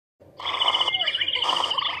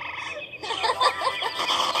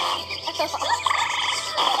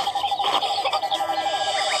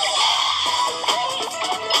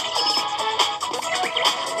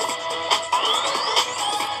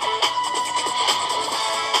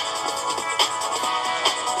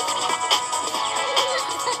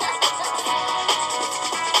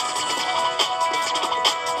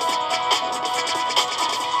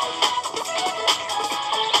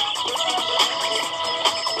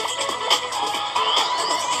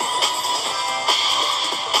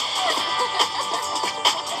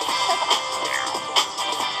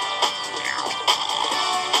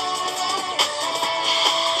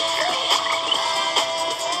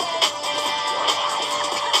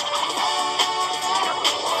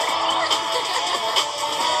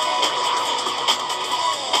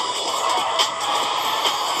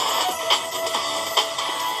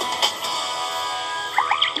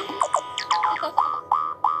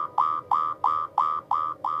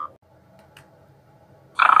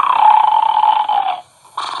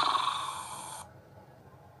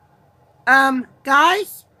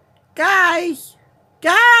Guys? Guys!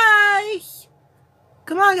 Guys!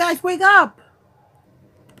 Come on, guys, wake up!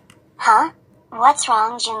 Huh? What's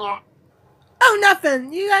wrong, Junior? Oh,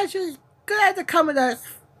 nothing. You guys are gonna have to come with us.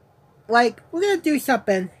 Like, we're gonna do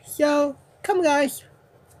something. So, come, guys.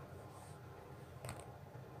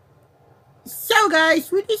 So,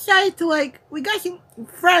 guys, we decided to, we got some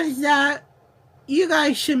friends that you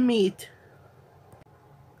guys should meet.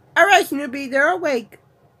 Alright, Snoopy, they're awake.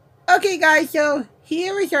 Okay, guys, so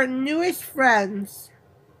here is our newest friends.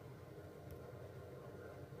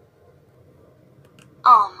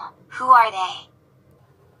 Who are they?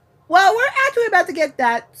 Well, we're actually about to get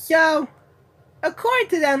that. So, according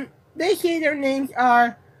to them, they say their names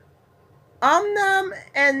are Nom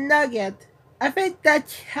and Nugget. I think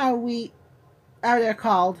that's how they're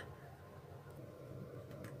called.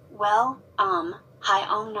 Well,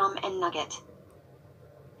 hi, Nom and Nugget.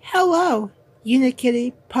 Hello,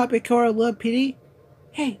 Unikitty, Puppycorn, Lil'Petey.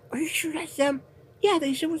 Hey, are you sure that's them? Yeah,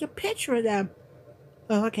 they showed us a picture of them.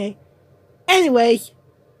 Oh, okay. Anyways,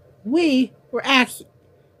 we were asked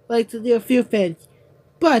to do a few things.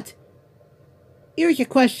 But, here's a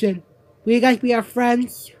question. Will you guys be our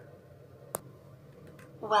friends?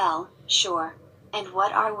 Well, sure. And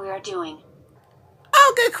what are we doing?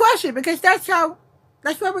 Oh, good question, because that's what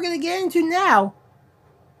we're going to get into now.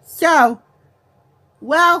 So,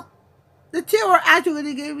 well, the two are actually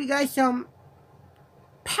going to give you guys some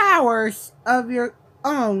powers of your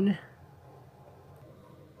own.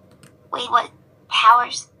 Wait, what?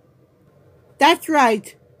 Powers? That's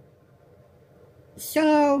right.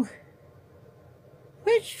 So,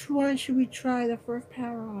 which one should we try the first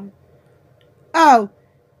power on? Oh,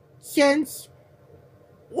 since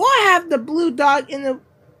we'll have the blue dog and the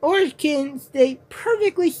orange kitten stay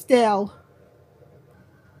perfectly still.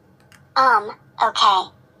 Okay.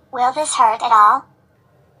 Will this hurt at all?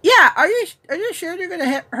 Yeah, are you sure they're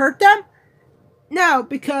gonna hurt them? No,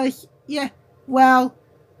 because, yeah, well,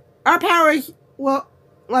 our powers, well,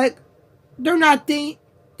 they're not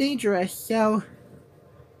dangerous, so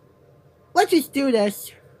let's just do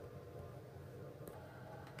this.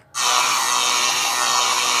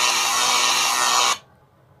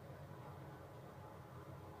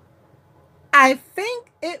 I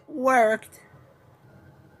think it worked.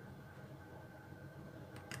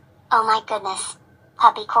 Oh my goodness.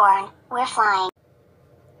 Puppycorn, we're flying.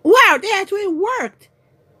 Wow, they actually worked.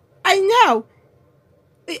 I know.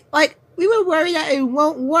 We were worried that it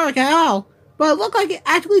won't work at all, but it looked like it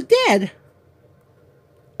actually did.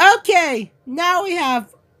 Okay, now we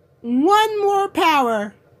have one more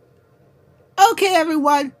power. Okay,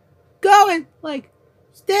 everyone, go and,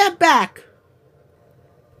 stand back.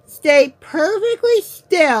 Stay perfectly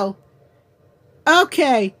still.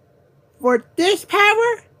 Okay, for this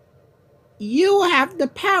power, you will have the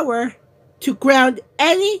power to ground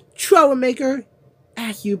any troublemaker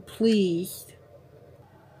as you please.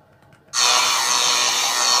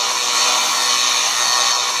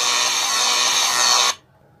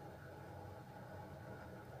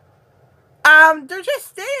 They're just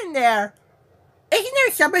staying there. Isn't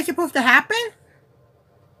there something supposed to happen?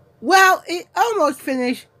 Well, it almost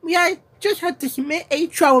finished. We just had to submit a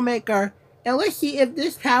troublemaker. And let's see if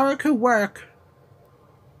this power could work.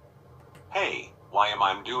 Hey, why am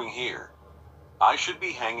I doing here? I should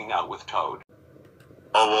be hanging out with Toad.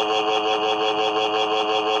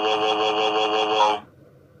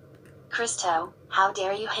 Christo, how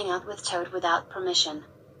dare you hang out with Toad without permission?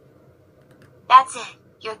 That's it.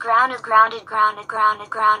 You're grounded for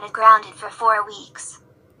 4 weeks.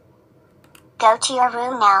 Go to your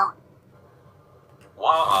room now.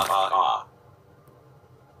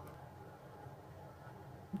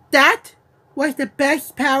 That was the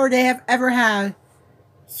best power they have ever had.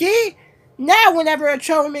 See? Now whenever a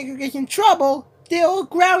troublemaker gets in trouble, they'll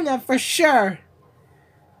ground them for sure.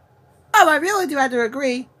 Oh, I really do have to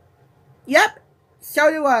agree. Yep,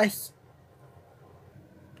 so do us.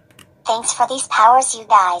 Thanks for these powers, you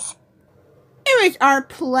guys. It was our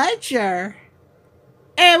pleasure.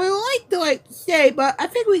 And we would like to stay, but I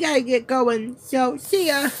think we gotta get going. So, see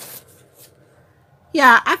ya.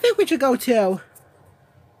 Yeah, I think we should go too.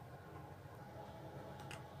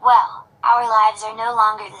 Well, our lives are no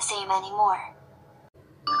longer the same anymore.